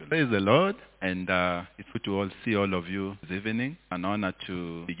Praise the Lord, and it's good to see all of you this evening. An honor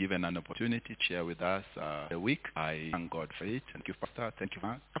to be given an opportunity to share with us the week. I thank God for it. Thank you, Pastor. Thank you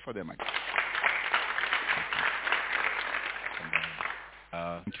for the mic.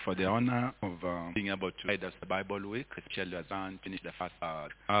 Thank you for the honor of being able to lead us the Bible week, especially as I finish the first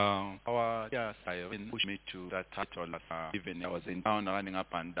part. Our pushed me to that title last evening. I was in town running up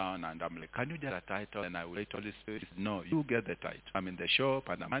and down, and I'm like, can you get a title? And I will tell Holy Spirit, no, you get the title. I'm in the shop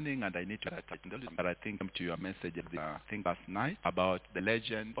and I'm running and I need to get a title. But I think to your message, I think last night about the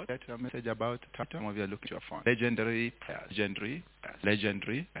legend. What is your message about the title? Some of you are looking at your phone. Legendary prayers.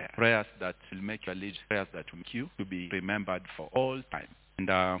 Legendary prayers that will make your prayers that will make you to be remembered for all time. And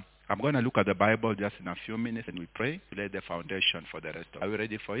I'm going to look at the Bible just in a few minutes and we pray to lay the foundation for the rest of it. Are we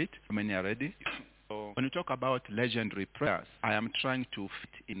ready for it? How many are ready? So when we talk about legendary prayers, I am trying to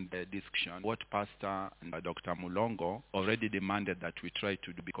fit in the discussion what Pastor and Dr. Mulongo already demanded that we try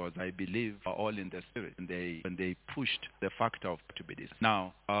to do, because I believe we're all in the spirit and they pushed the factor of to be this.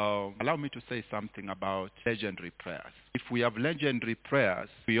 Now, allow me to say something about legendary prayers. If we have legendary prayers,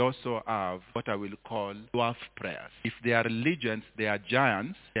 we also have what I will call dwarf prayers. If they are legends, they are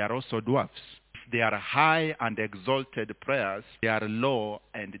giants, they are also dwarfs. If they are high and exalted prayers, they are low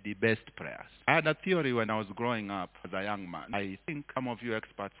and the best prayers. I had a theory when I was growing up as a young man. I think some of you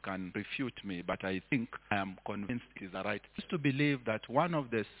experts can refute me, but I think I am convinced it is the right. I used to believe that one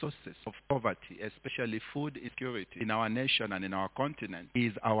of the sources of poverty, especially food insecurity in our nation and in our continent,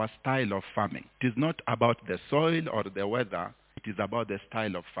 is our style of farming. It is not about the soil or the weather. It is about the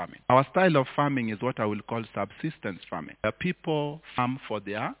style of farming. Our style of farming is what I will call subsistence farming. The people farm for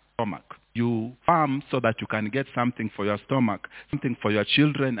their stomach. You farm so that you can get something for your stomach, something for your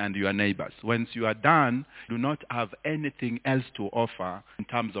children and your neighbors. Once you are done, you do not have anything else to offer in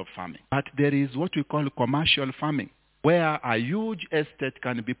terms of farming. But there is what we call commercial farming, where a huge estate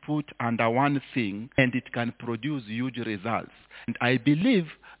can be put under one thing and it can produce huge results. And I believe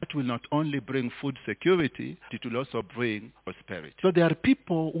it will not only bring food security, it will also bring prosperity. So there are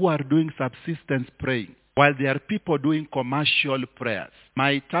people who are doing subsistence praying, while there are people doing commercial prayers.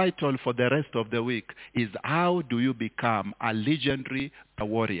 My title for the rest of the week is How Do You Become a Legendary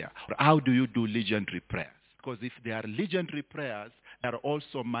Warrior? Or how do you do legendary prayers? Because if they are legendary prayers, there are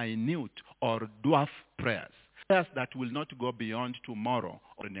also minute or dwarf prayers. Prayers that will not go beyond tomorrow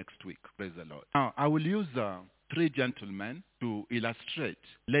or next week. Praise the Lord. Now, I will use three gentlemen to illustrate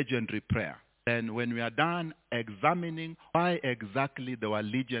legendary prayer. And when we are done examining why exactly there were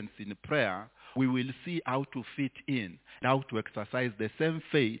legends in prayer, we will see how to fit in, how to exercise the same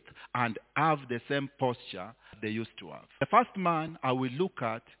faith and have the same posture they used to have. The first man I will look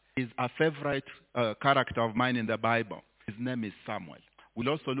at is a favorite character of mine in the Bible. His name is Samuel. We'll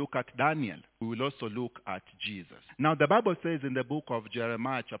also look at Daniel. We will also look at Jesus. Now the Bible says in the book of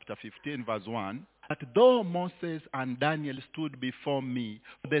Jeremiah chapter 15 verse 1, that though Moses and Daniel stood before me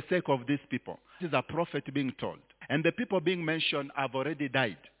for the sake of these people, this is a prophet being told, and the people being mentioned have already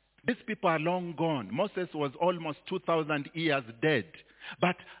died. These people are long gone. Moses was almost 2,000 years dead.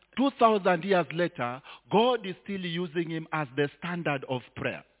 But 2,000 years later, God is still using him as the standard of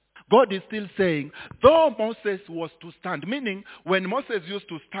prayer. God is still saying, though Moses was to stand, meaning when Moses used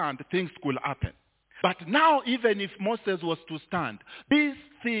to stand, things could happen. But now, even if Moses was to stand, this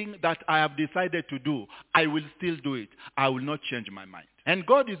thing that I have decided to do, I will still do it. I will not change my mind. And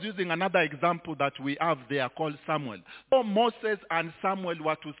God is using another example that we have there called Samuel. Though Moses and Samuel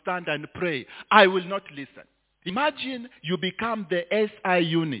were to stand and pray, I will not listen. Imagine you become the SI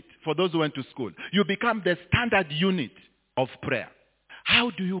unit, for those who went to school. You become the standard unit of prayer.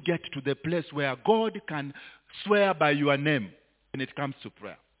 How do you get to the place where God can swear by your name when it comes to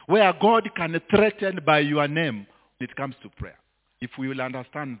prayer? Where God can threaten by your name when it comes to prayer? If we will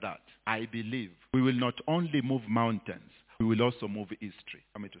understand that, I believe we will not only move mountains, we will also move history.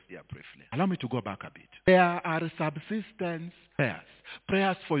 Allow me to see it briefly. Allow me to go back a bit. There are subsistence prayers.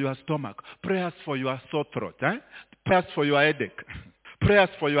 Prayers for your stomach. Prayers for your sore throat. Prayers for your headache. Prayers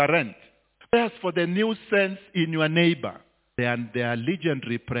for your rent. Prayers for the nuisance in your neighbor. They are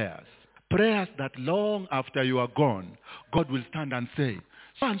legendary prayers. Prayers that long after you are gone, God will stand and say,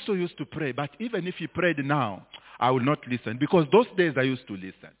 so and so used to pray, but even if he prayed now, I will not listen. Because those days I used to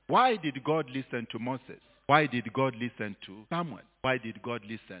listen. Why did God listen to Moses? Why did God listen to Samuel? Why did God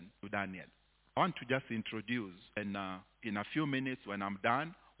listen to Daniel? I want to just introduce, and in a few minutes when I'm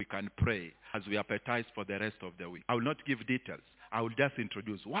done, we can pray as we appetize for the rest of the week. I will not give details. I will just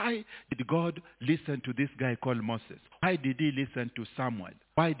introduce. Why did God listen to this guy called Moses? Why did he listen to Samuel?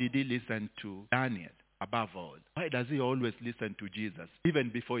 Why did he listen to Daniel? above all. Why does he always listen to Jesus, even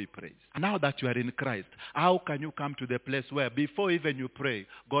before he prays? Now that you are in Christ, how can you come to the place where before even you pray,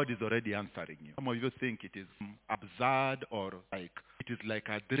 God is already answering you? Some of you think it is absurd or like it is like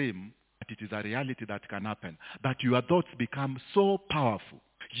a dream, but it is a reality that can happen. That your thoughts become so powerful.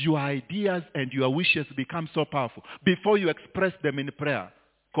 Your ideas and your wishes become so powerful before you express them in prayer,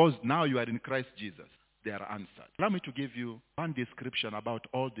 because now you are in Christ Jesus. They are answered. Allow me to give you one description about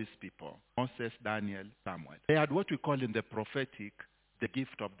all these people: Moses, Daniel, Samuel. They had what we call in the prophetic the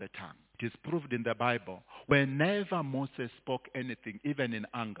gift of the tongue. It is proved in the Bible. Whenever Moses spoke anything, even in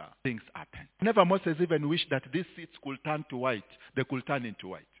anger, things happen. Whenever Moses even wished that these seeds could turn to white, they could turn into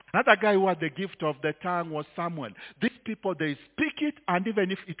white. Another guy who had the gift of the tongue was Samuel. These people, they speak it, and even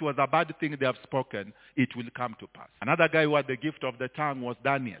if it was a bad thing they have spoken, it will come to pass. Another guy who had the gift of the tongue was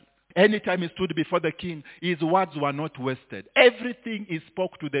Daniel. Anytime he stood before the king, his words were not wasted. Everything he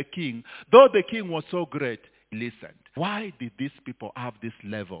spoke to the king, though the king was so great, he listened. Why did these people have this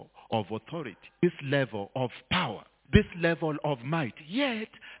level of authority, this level of power, this level of might? Yet,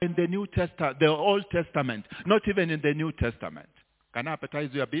 in the New Testament, the Old Testament, not even in the New Testament. Can I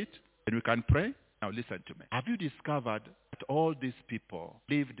appetize you a bit? And we can pray? Now listen to me. Have you discovered that all these people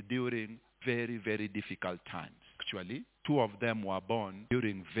lived during very, very difficult times? Actually, two of them were born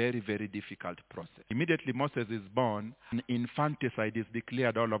during very, very difficult process. Immediately Moses is born, and infanticide is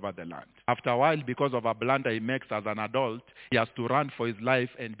declared all over the land. After a while, because of a blunder he makes as an adult, he has to run for his life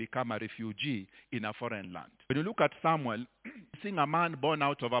and become a refugee in a foreign land. When you look at Samuel, seeing a man born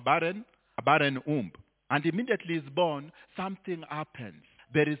out of a barren womb. And immediately he's born, something happens.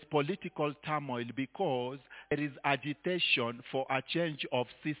 There is political turmoil because there is agitation for a change of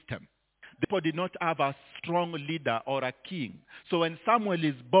system. The people did not have a strong leader or a king. So when Samuel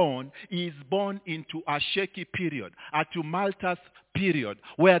is born, he is born into a shaky period, a tumultuous period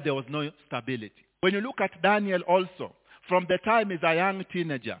where there was no stability. When you look at Daniel also, from the time he's a young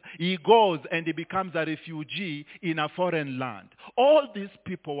teenager, he goes and he becomes a refugee in a foreign land. All these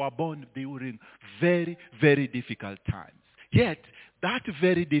people were born during very, very difficult times. Yet, that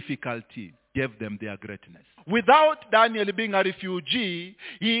very difficulty gave them their greatness. Without Daniel being a refugee,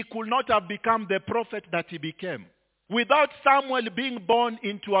 he could not have become the prophet that he became. Without Samuel being born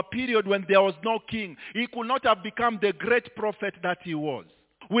into a period when there was no king, he could not have become the great prophet that he was.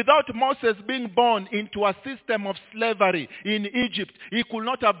 Without Moses being born into a system of slavery in Egypt, he could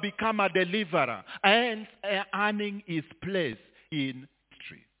not have become a deliverer and earning his place in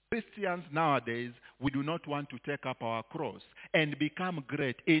history. Christians nowadays, we do not want to take up our cross and become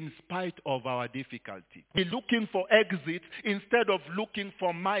great in spite of our difficulty. We're looking for exit instead of looking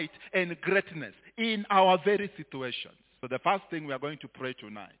for might and greatness in our very situations. So the first thing we are going to pray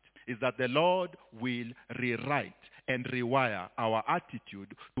tonight is that the Lord will rewrite and rewire our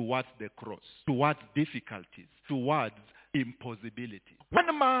attitude towards the cross, towards difficulties, towards impossibility.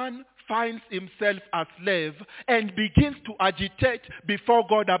 One man finds himself a slave and begins to agitate before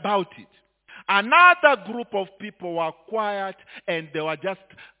God about it. Another group of people were quiet and they were just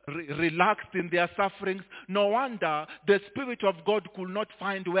relaxed in their sufferings. No wonder the Spirit of God could not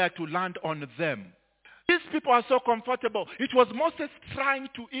find where to land on them. These people are so comfortable. It was Moses trying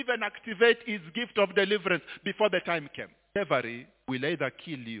to even activate his gift of deliverance before the time came. Slavery will either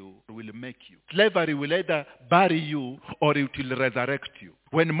kill you or will make you. Slavery will either bury you or it will resurrect you.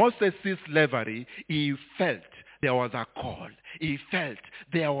 When Moses sees slavery, he felt there was a call. He felt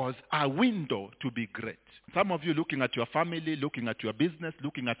there was a window to be great. Some of you looking at your family, looking at your business,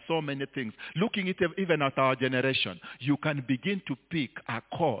 looking at so many things, looking at even at our generation, you can begin to pick a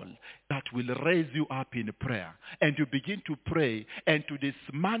call that will raise you up in prayer. And you begin to pray and to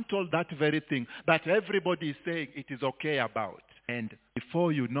dismantle that very thing that everybody is saying it is okay about. And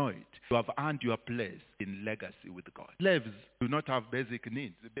before you know it, you have earned your place in legacy with God. Slaves do not have basic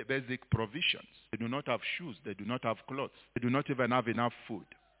needs, basic provisions. They do not have shoes. They do not have clothes. They do not even have enough food.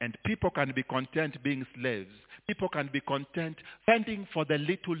 And people can be content being slaves. People can be content fending for the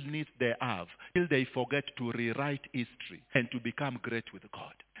little needs they have till they forget to rewrite history and to become great with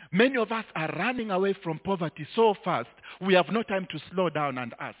God. Many of us are running away from poverty so fast, we have no time to slow down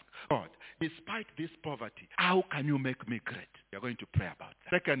and ask, God, despite this poverty, how can you make me great? We are going to pray about that.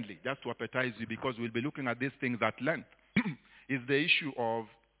 Secondly, just to appetize you, because we'll be looking at these things at length, is the issue of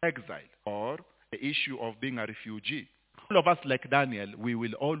exile or the issue of being a refugee. All of us, like Daniel, we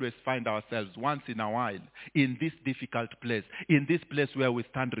will always find ourselves once in a while in this difficult place, in this place where we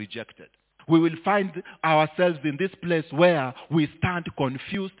stand rejected. We will find ourselves in this place where we stand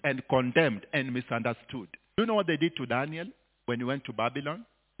confused and condemned and misunderstood. Do you know what they did to Daniel when he went to Babylon?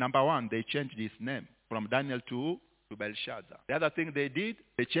 Number one, they changed his name from Daniel to Belshazzar. The other thing they did,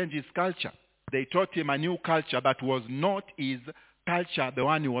 they changed his culture. They taught him a new culture that was not his culture, the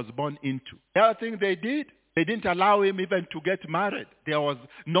one he was born into. The other thing they did, they didn't allow him even to get married. There was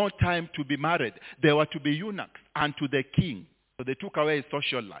no time to be married. They were to be eunuchs unto the king. So they took away his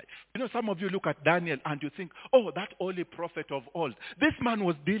social life. You know, some of you look at Daniel and you think, oh, that holy prophet of old. This man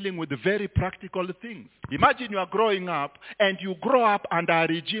was dealing with very practical things. Imagine you are growing up and you grow up under a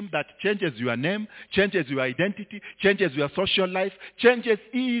regime that changes your name, changes your identity, changes your social life, changes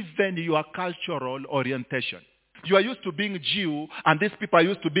even your cultural orientation. You are used to being Jew and these people are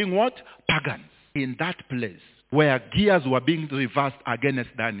used to being what? Pagans. In that place where gears were being reversed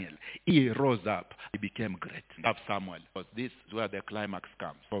against Daniel, he rose up. He became great. Of Samuel. Because this is where the climax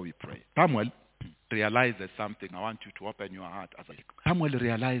comes. So we pray. Samuel realizes something. I want you to open your heart. Samuel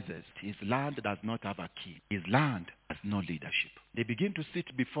realizes his land does not have a king. His land has no leadership. They begin to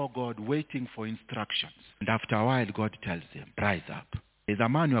sit before God waiting for instructions. And after a while, God tells him, rise up. There's a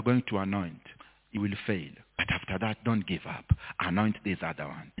man you are going to anoint. He will fail. But after that, don't give up. Anoint this other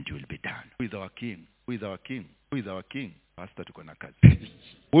one and you will be done. Who is our king? Who is our king? Who is our king? Pastor Tukonakazi.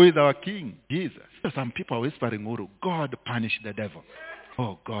 Who is our king? Jesus. Some people are whispering, Uru, God punish the devil.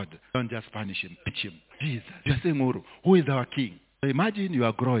 Oh God, don't just punish him, pitch him. Jesus. You're saying, Uru, who is our king? So imagine you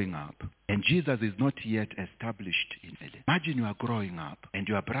are growing up and Jesus is not yet established in Eden. Imagine you are growing up and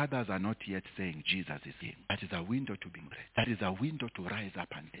your brothers are not yet saying Jesus is king. That is a window to be great. That is a window to rise up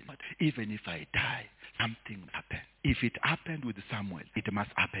and say, even if I die, something happened. If it happened with Samuel, it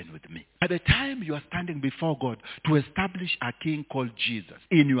must happen with me. By the time you are standing before God to establish a king called Jesus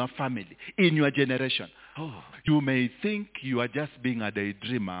in your family, in your generation, you may think you are just being a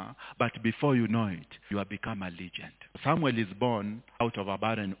daydreamer, but before you know it, you have become a legend. Samuel is born out of a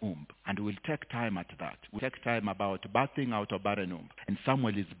barren womb, and we'll take time at that. We'll take time about birthing out of barren womb. And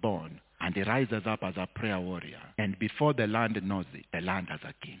Samuel is born, and he rises up as a prayer warrior. And before the land knows it, the land has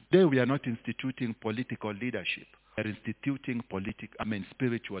a king. Today we are not instituting political leadership. We are instituting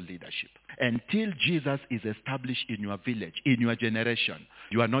spiritual leadership. Until Jesus is established in your village, in your generation,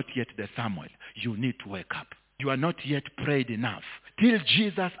 you are not yet the Samuel. You need to wake up. You are not yet prayed enough. Till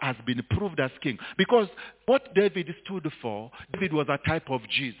Jesus has been proved as king. Because what David stood for, David was a type of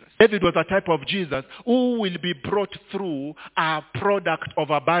Jesus. David was a type of Jesus who will be brought through a product of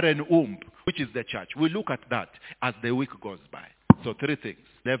a barren womb, which is the church. We look at that as the week goes by. So 3 things.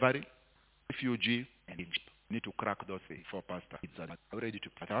 Slavery, refugee, and Egypt. We need to crack those things for Pastor. I'm ready to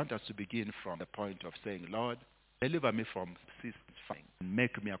pray. I want us to begin from the point of saying, Lord, deliver me from subsistence farming and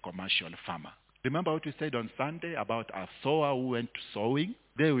make me a commercial farmer. Remember what we said on Sunday about a sower who went sowing?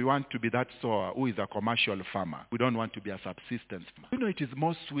 Today we want to be that sower who is a commercial farmer. We don't want to be a subsistence farmer. You know, it is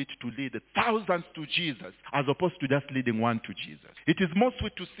more sweet to lead thousands to Jesus as opposed to just leading one to Jesus. It is more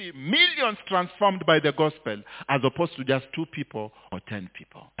sweet to see millions transformed by the gospel as opposed to just 2 people or 10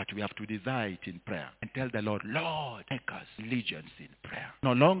 people. But we have to desire it in prayer and tell the Lord, Lord, make us legions in prayer.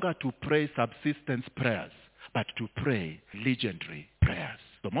 No longer to pray subsistence prayers, but to pray legendary prayers.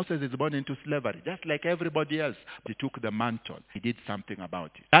 So Moses is born into slavery, just like everybody else. He took the mantle. He did something about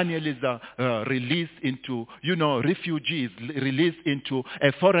it. Daniel is released into, refugees, released into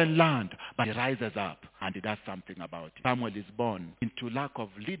a foreign land. But he rises up and he does something about it. Samuel is born into lack of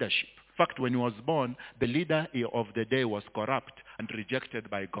leadership. In fact, when he was born, the leader of the day was corrupt and rejected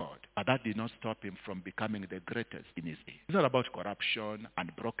by God. But that did not stop him from becoming the greatest in his day. It's not about corruption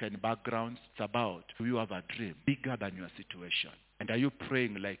and broken backgrounds. It's about, do you have a dream bigger than your situation? And are you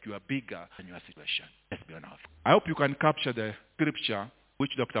praying like you are bigger than your situation? Let's be honest. I hope you can capture the scripture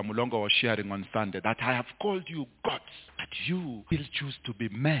which Dr. Mulongo was sharing on Sunday, that I have called you gods, but you will choose to be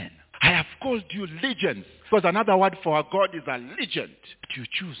men. I have called you legions, because another word for a God is a legend. But you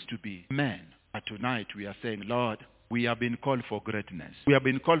choose to be men. But tonight we are saying, Lord, we have been called for greatness. We have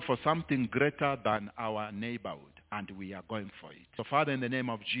been called for something greater than our neighborhood, and we are going for it. So Father, in the name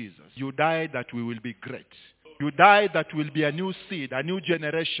of Jesus, you died that we will be great. You died that will be a new seed, a new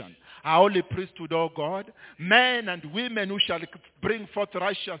generation, a holy priesthood, O God, men and women who shall bring forth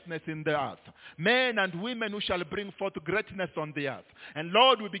righteousness in the earth, men and women who shall bring forth greatness on the earth. And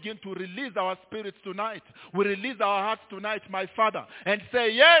Lord, we begin to release our spirits tonight. We release our hearts tonight, my Father, and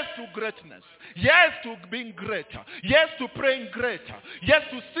say yes to greatness, yes to being greater, yes to praying greater, yes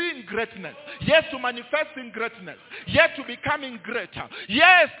to seeing greatness, yes to manifesting greatness, yes to becoming greater,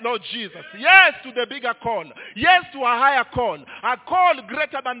 yes, Lord Jesus, yes to the bigger call, yes to a higher call, a call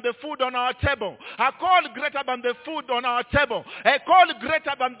greater than the food on our table, a call greater than the food on our table, A call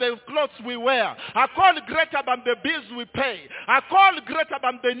greater than the clothes we wear. A call greater than the bills we pay. A call greater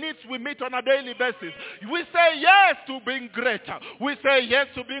than the needs we meet on a daily basis. We say yes to being greater. We say yes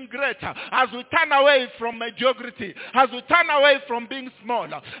to being greater. As we turn away from mediocrity. As we turn away from being small.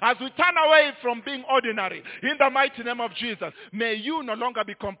 As we turn away from being ordinary. In the mighty name of Jesus. May you no longer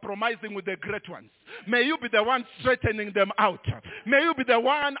be compromising with the great ones. May you be the one straightening them out. May you be the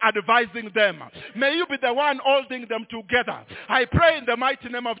one advising them. May you be the one holding them together. I pray in the mighty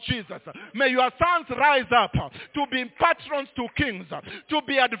name of Jesus. May your sons rise up to be patrons to kings, to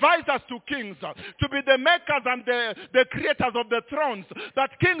be advisors to kings, to be the makers and the creators of the thrones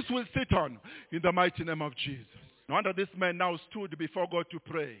that kings will sit on. In the mighty name of Jesus. No wonder this man now stood before God to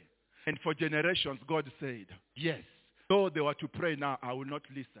pray. And for generations, God said, yes, though they were to pray now, I will not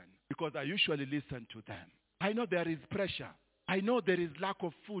listen. Because I usually listen to them. I know there is pressure. I know there is lack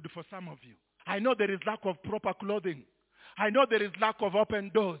of food for some of you. I know there is lack of proper clothing. I know there is lack of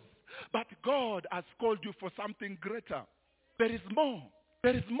open doors. But God has called you for something greater. There is more.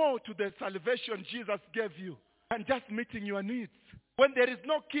 There is more to the salvation Jesus gave you than just meeting your needs. When there is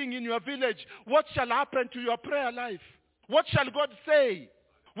no king in your village, what shall happen to your prayer life? What shall God say?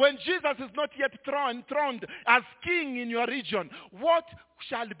 When Jesus is not yet throned as king in your region, what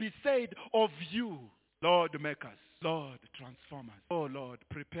shall be said of you? Lord, make us. Lord, transform us. Oh, Lord,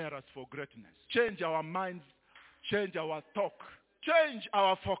 prepare us for greatness. Change our minds. Change our talk. Change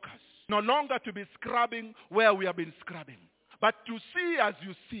our focus. No longer to be scrubbing where we have been scrubbing, but to see as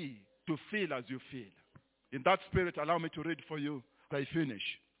you see, to feel as you feel. In that spirit, allow me to read for you as I finish.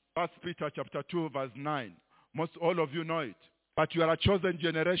 1 Peter chapter 2, verse 9. Most all of you know it. But you are a chosen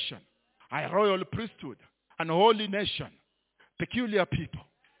generation, a royal priesthood, and a holy nation, peculiar people,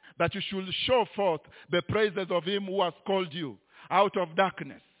 that you should show forth the praises of him who has called you out of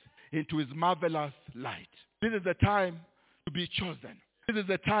darkness into his marvelous light. This is the time to be chosen. This is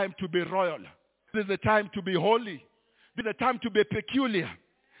the time to be royal. This is the time to be holy. This is the time to be peculiar.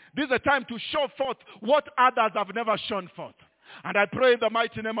 This is the time to show forth what others have never shown forth. And I pray in the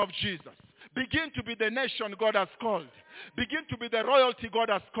mighty name of Jesus. Begin to be the nation God has called. Begin to be the royalty God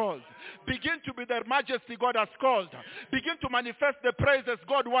has called. Begin to be the majesty God has called. Begin to manifest the praises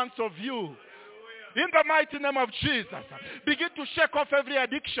God wants of you. In the mighty name of Jesus, begin to shake off every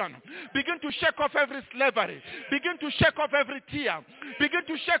addiction. Begin to shake off every slavery. Begin to shake off every tear. Begin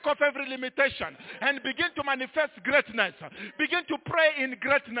to shake off every limitation. And begin to manifest greatness. Begin to pray in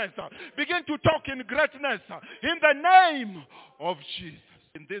greatness. Begin to talk in greatness. In the name of Jesus.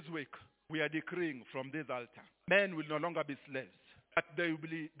 In this week, we are decreeing from this altar. Men will no longer be slaves, but they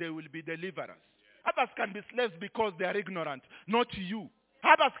will be deliverers. Others can be slaves because they are ignorant, not you.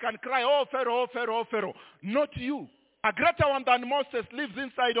 Others can cry, oh Pharaoh, oh Pharaoh, oh Pharaoh. Not you. A greater one than Moses lives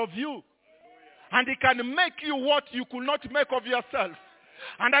inside of you. And he can make you what you could not make of yourself.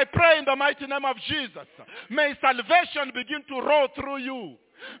 And I pray in the mighty name of Jesus, may salvation begin to roll through you.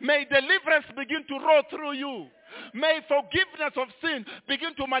 May deliverance begin to roll through you. May forgiveness of sin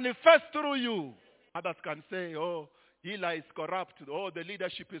begin to manifest through you. Others can say, oh, Eli is corrupt. Oh, the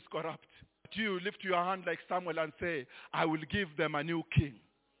leadership is corrupt. But you lift your hand like Samuel and say, I will give them a new king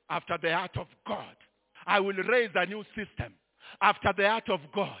after the heart of God. I will raise a new system after the heart of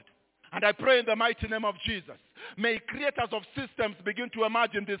God. And I pray in the mighty name of Jesus, may creators of systems begin to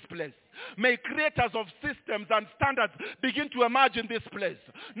emerge in this place. May creators of systems and standards begin to emerge in this place.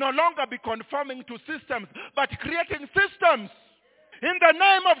 No longer be conforming to systems, but creating systems in the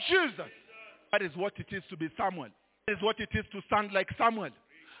name of Jesus. That is what it is to be Samuel. That is what it is to stand like Samuel.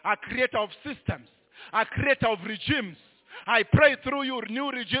 A creator of systems, a creator of regimes. I pray through you, new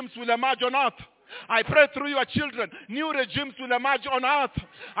regimes will emerge on earth. I pray through your children, new regimes will emerge on earth.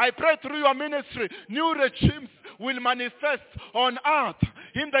 I pray through your ministry, new regimes will manifest on earth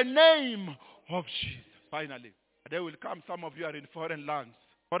in the name of Jesus. Finally, there will come, some of you are in foreign lands.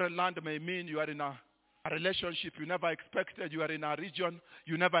 Foreign land may mean you are in a relationship you never expected. You are in a region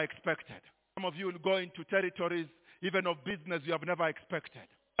you never expected. Some of you will go into territories, even of business you have never expected.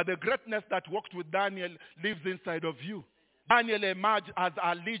 But the greatness that walked with Daniel lives inside of you. Daniel emerged as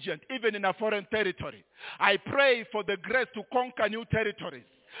a legend, even in a foreign territory. I pray for the grace to conquer new territories.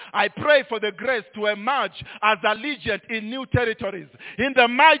 I pray for the grace to emerge as a legend in new territories. In the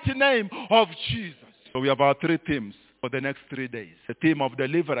mighty name of Jesus. So we have our three themes for the next 3 days. The theme of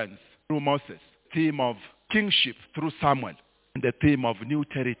deliverance through Moses. The theme of kingship through Samuel. And the theme of new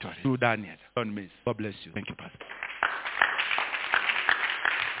territory through Daniel. Don't miss. God bless you. Thank you, Pastor.